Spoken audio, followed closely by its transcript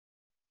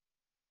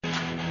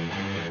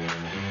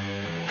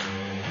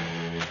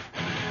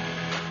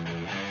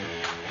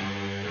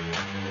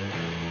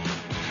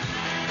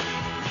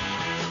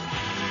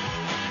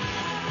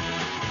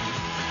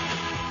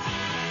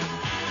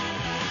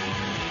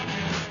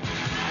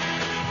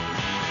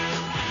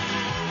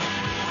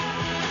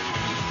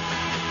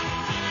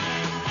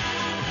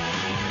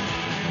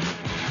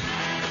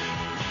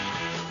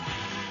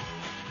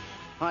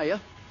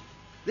Hiya.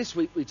 This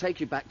week we take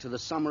you back to the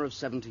summer of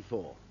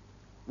 '74.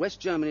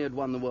 West Germany had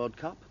won the World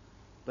Cup,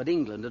 but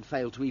England had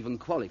failed to even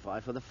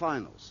qualify for the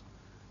finals.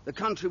 The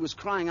country was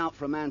crying out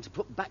for a man to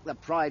put back the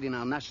pride in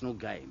our national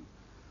game.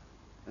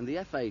 And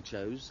the FA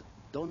chose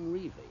Don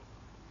Revie.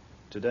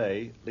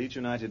 Today, Leeds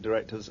United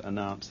directors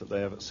announced that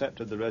they have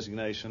accepted the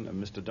resignation of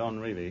Mr. Don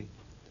Revie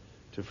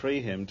to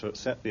free him to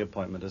accept the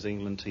appointment as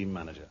England team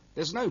manager.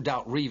 There's no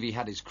doubt Revie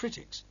had his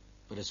critics,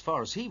 but as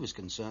far as he was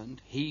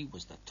concerned, he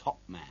was the top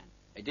man.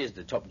 It is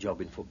the top job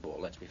in football,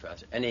 let's be fair.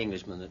 Any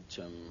Englishman that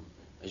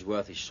is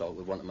worth his salt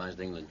would want to manage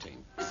the England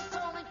team.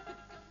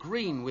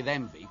 Green with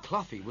envy,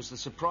 Cloughy was the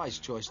surprise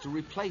choice to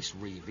replace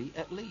Revie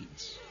at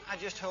Leeds. I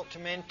just hope to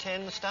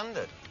maintain the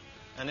standard.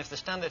 And if the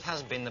standard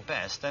has been the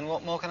best, then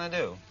what more can I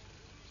do?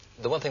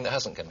 The one thing that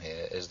hasn't come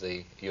here is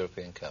the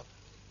European Cup.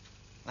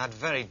 I'd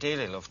very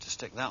dearly love to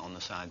stick that on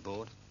the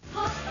sideboard.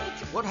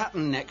 What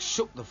happened next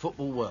shook the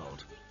football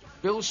world.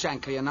 Bill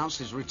Shankly announced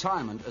his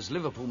retirement as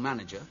Liverpool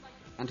manager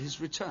and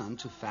his return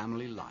to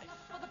family life.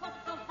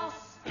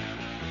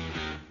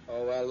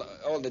 Oh, well,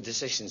 all the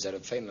decisions are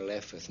finally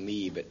left with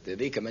me, but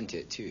they come into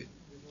it too.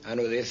 I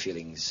know their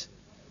feelings,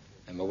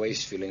 and my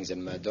wife's feelings,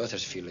 and my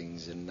daughter's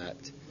feelings, and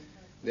that.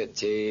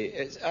 But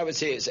I would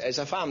say it's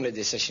a family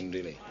decision,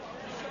 really.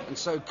 And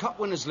so Cup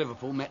winners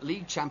Liverpool met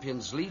league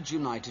champions Leeds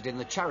United in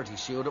the Charity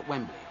Shield at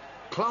Wembley.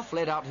 Clough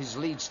led out his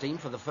Leeds team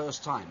for the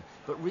first time,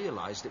 but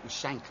realised it was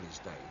Shankly's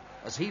day,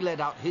 as he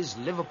led out his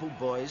Liverpool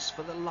boys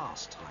for the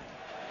last time.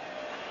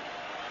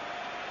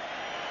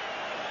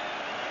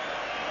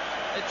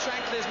 It's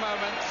Shankly's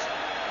moment,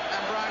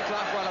 and Brian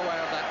Clough well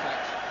aware of that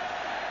fact.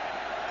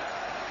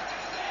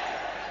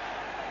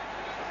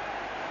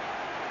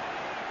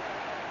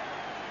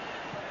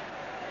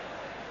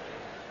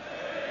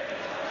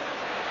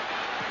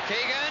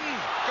 Keegan,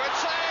 good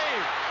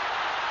save.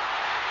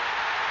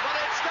 But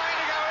it's going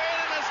to go in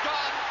and it's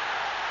gone.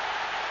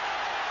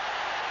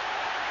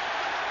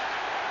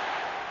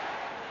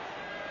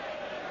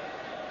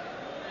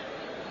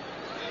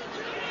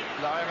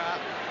 Lorimer.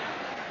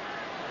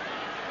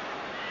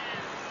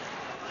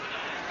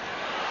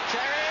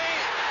 Cherry.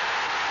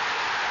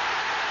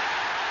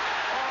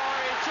 Oh,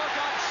 he took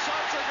up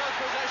such a good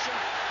position.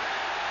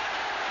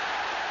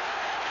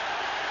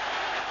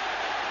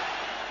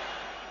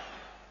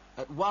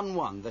 At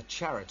 1-1, the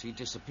Charity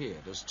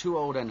disappeared as two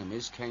old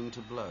enemies came to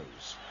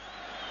blows.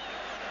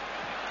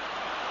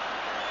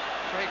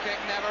 Free kick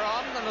never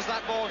on, and as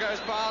that ball goes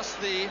past,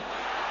 the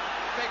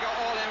figure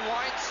all in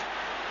white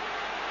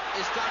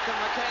is Duncan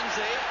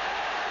McKenzie.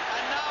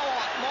 And now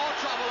what? More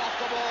trouble off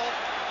the ball.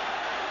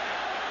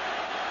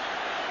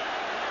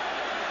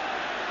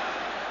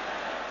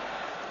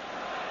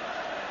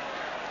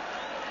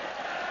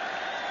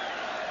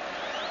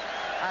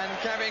 And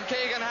Kevin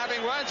Keegan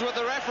having words with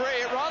the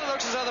referee. It rather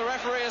looks as though the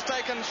referee has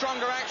taken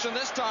stronger action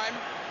this time.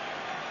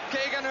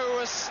 Keegan, who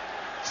was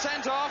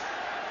sent off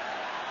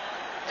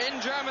in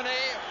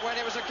Germany when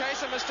it was a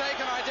case of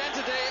mistaken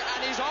identity,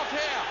 and he's off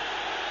here.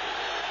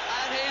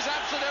 And he's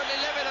absolutely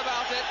livid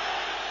about it.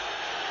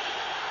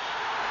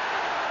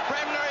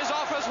 Bremner is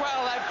off as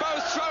well. They're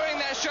both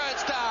throwing their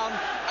shirts down,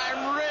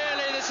 and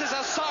really this is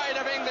a side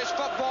of English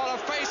football,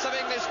 a face of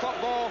English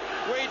football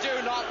we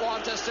do not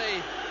want to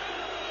see.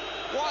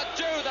 What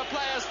do the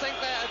players think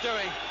they are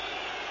doing?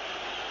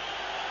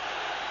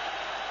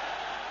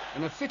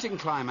 In a fitting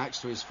climax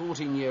to his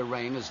 14-year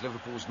reign as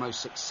Liverpool's most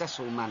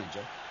successful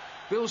manager,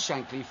 Bill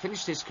Shankly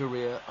finished his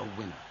career a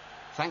winner,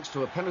 thanks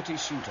to a penalty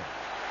shootout.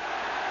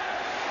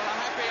 Well, a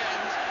happy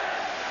end.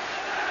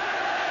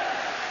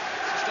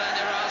 Sustain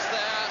your ass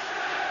there.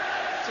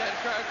 Ted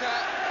Croker,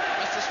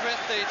 Mr.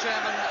 Smith, the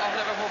chairman of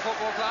Liverpool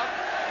Football Club.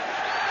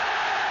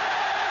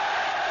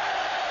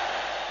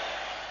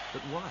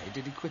 But why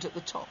did he quit at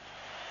the top?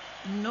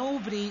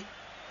 Nobody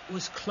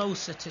was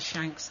closer to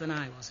Shanks than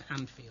I was at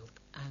Anfield.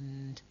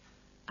 And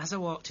as I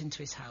walked into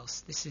his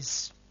house, this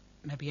is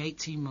maybe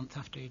 18 months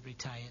after he'd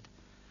retired,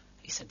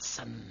 he said,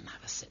 "Son,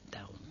 have a sit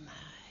down."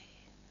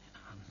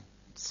 I'm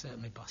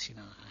certainly boss, He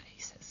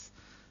says,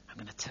 "I'm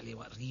going to tell you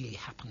what really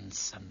happened,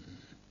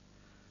 son."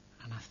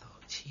 And I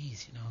thought,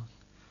 geez,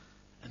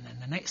 And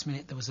then the next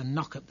minute there was a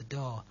knock at the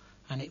door,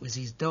 and it was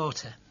his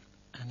daughter,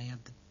 and he had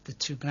the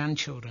two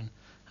grandchildren,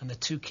 and the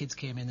two kids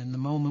came in, and the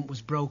moment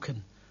was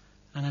broken.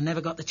 And I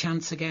never got the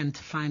chance again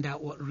to find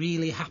out what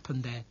really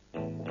happened there.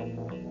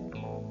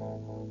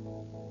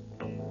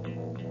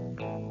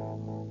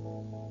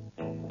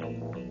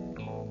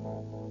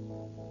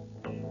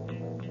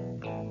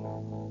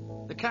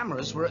 The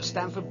cameras were at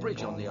Stamford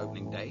Bridge on the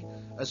opening day,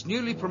 as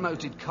newly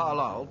promoted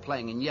Carlisle,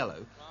 playing in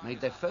yellow,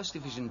 made their First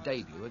Division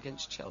debut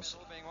against Chelsea.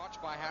 Being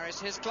watched by Harris,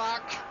 here's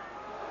Clark.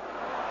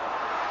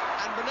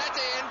 And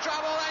Bonetti in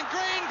trouble, and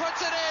Green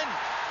puts it in.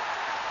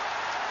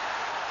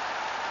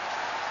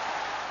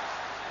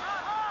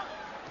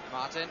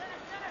 Martin.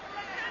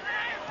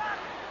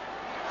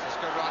 This is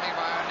good running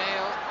by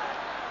O'Neill.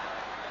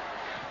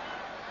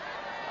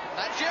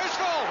 That's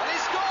useful, and he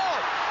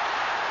scored!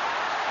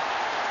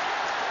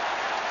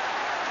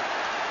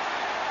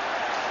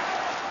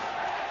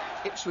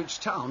 Ipswich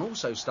Town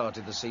also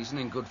started the season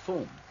in good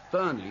form.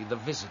 Burnley, the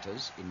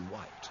visitors, in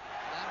white.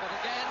 Lambert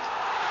again.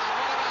 And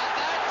what about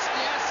that?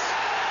 Yes.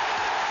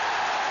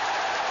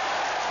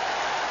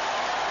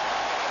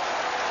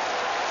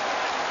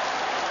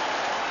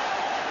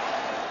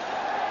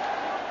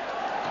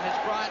 And it's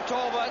Brian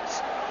Talbot.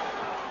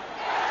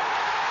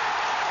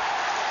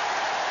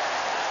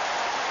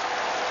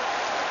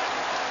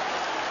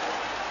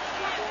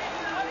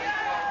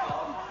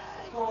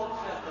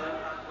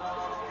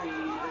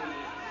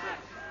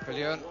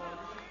 Brilliant.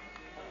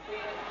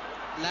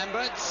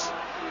 Lambert.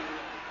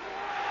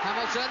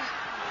 Hamilton.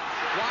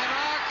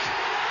 Wymark.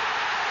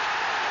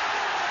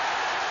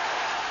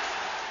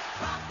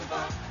 Rock the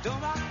boat,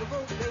 don't rock the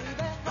boat,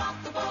 baby. Rock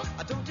the boat,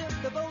 I don't tip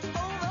the boat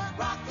over.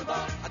 Rock the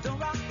boat, I don't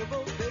rock the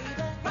boat, baby.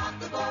 Rock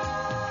the boat.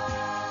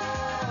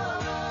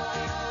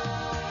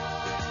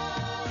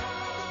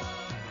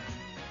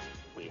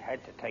 We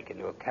had to take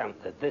into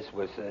account that this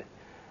was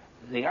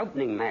the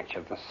opening match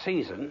of the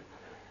season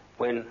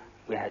when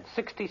we had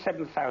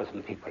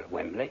 67,000 people at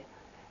Wembley,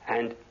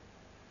 and,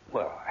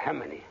 well, how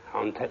many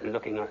on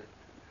looking at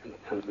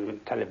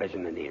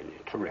television in the evening?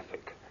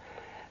 Terrific.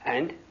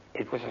 And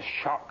it was a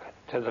shock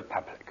to the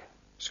public.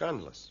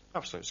 Scandalous.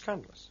 Absolute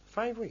scandalous.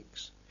 5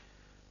 weeks.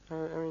 I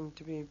mean,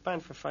 to be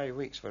banned for 5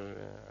 weeks for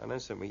an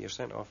incident where you're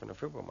sent off in a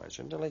football match,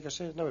 and like I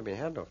said, it's never been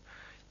heard of.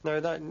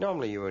 Now, that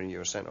normally when you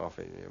were sent off,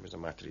 it was a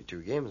matter of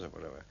 2 games or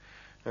whatever.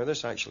 Now,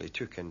 this actually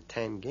took in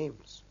 10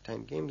 games.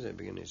 10 games at the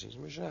beginning of the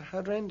season, which is a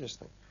horrendous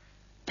thing.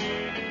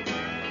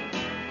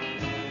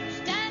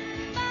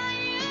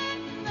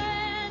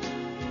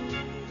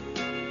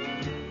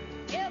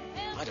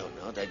 I don't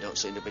know, they don't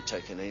seem to be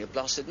taking any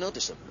blasted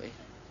notice of me.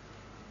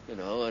 You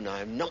know, and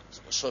I'm not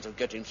sort of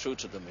getting through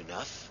to them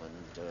enough, and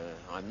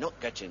I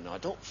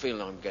don't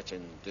feel I'm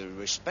getting the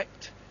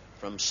respect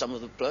from some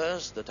of the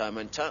players that I'm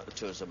entitled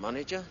to as a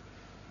manager.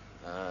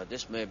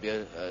 This may be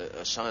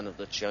a sign of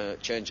the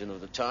changing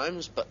of the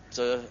times, but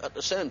at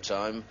the same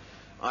time,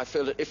 I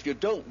feel that if you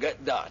don't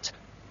get that,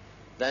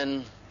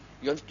 then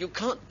you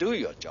can't do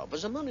your job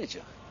as a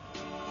manager.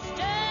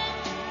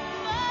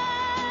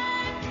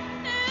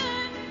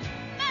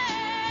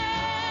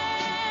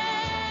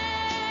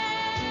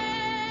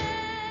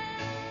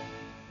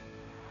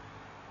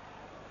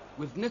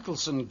 With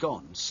Nicholson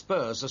gone,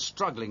 Spurs are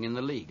struggling in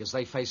the league as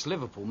they face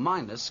Liverpool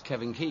minus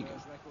Kevin Keegan,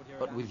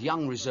 but with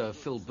young reserve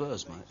Phil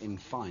Bursma in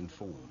fine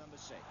form. Number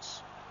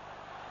 6.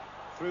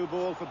 Through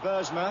ball for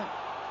Bursma.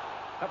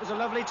 That was a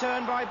lovely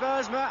turn by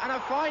Bursma and a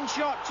fine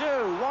shot too.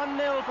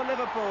 1-0 for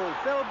Liverpool.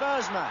 Phil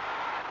Bursma.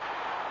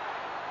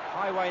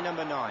 Highway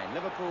number 9.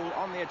 Liverpool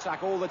on the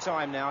attack all the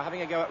time now,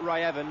 having a go at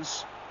Ray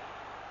Evans.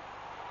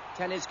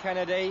 10 is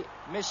Kennedy.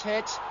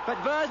 Miss-hit, but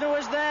Bursma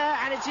was there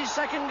and it's his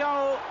second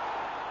goal.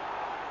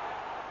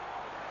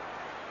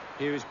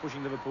 Here is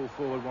pushing Liverpool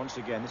forward once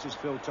again. This is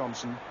Phil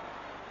Thompson.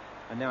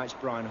 And now it's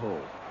Brian Hall.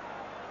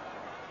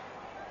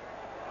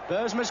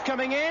 Bursma's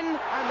coming in, and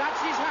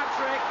that's his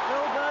hat-trick.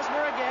 Phil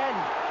Bursma again.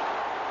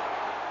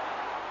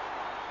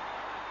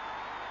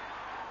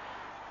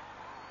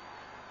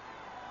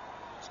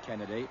 It's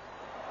Kennedy.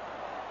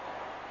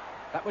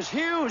 That was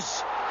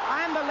Hughes.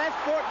 And the left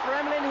foot for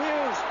Emlyn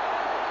Hughes.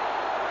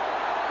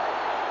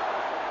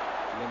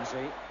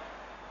 Lindsay.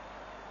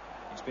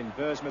 It's been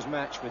Bursma's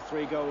match with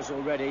 3 goals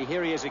already.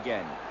 Here he is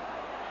again.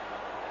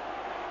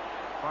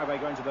 Highway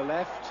going to the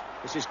left.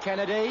 This is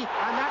Kennedy, and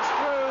that's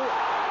through.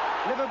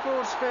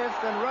 Liverpool's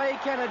 5th, and Ray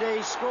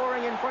Kennedy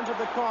scoring in front of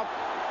the Kop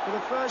for the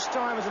first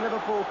time as a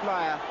Liverpool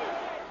player.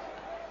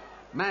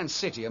 Man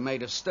City are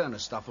made of sterner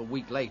stuff a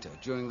week later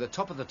during the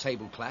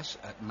top-of-the-table clash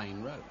at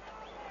Main Road.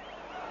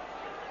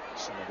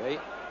 Somebody.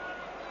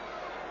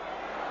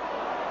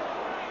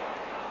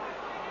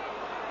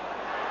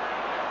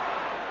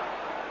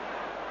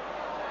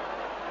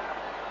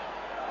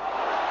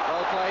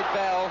 Well played,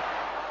 Bell.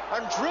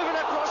 And driven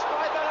across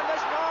by Bell, and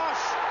there's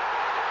Marsh.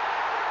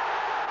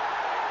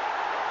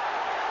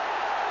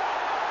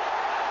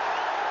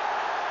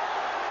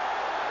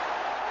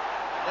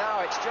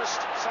 Now it's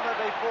just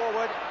Somerby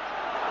forward,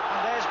 and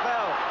there's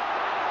Bell.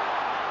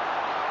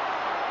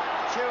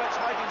 Stewart's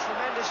making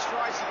tremendous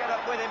strides to get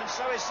up with him, and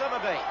so is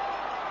Somerby.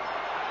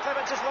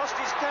 Clements has lost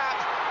his cap,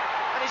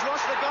 and he's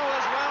lost the goal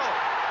as well.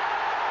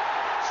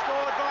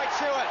 Scored by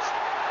Stewart.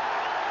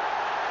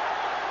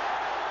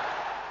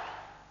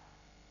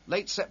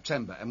 Late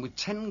September, and with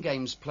 10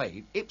 games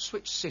played,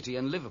 Ipswich City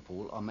and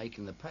Liverpool are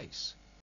making the pace.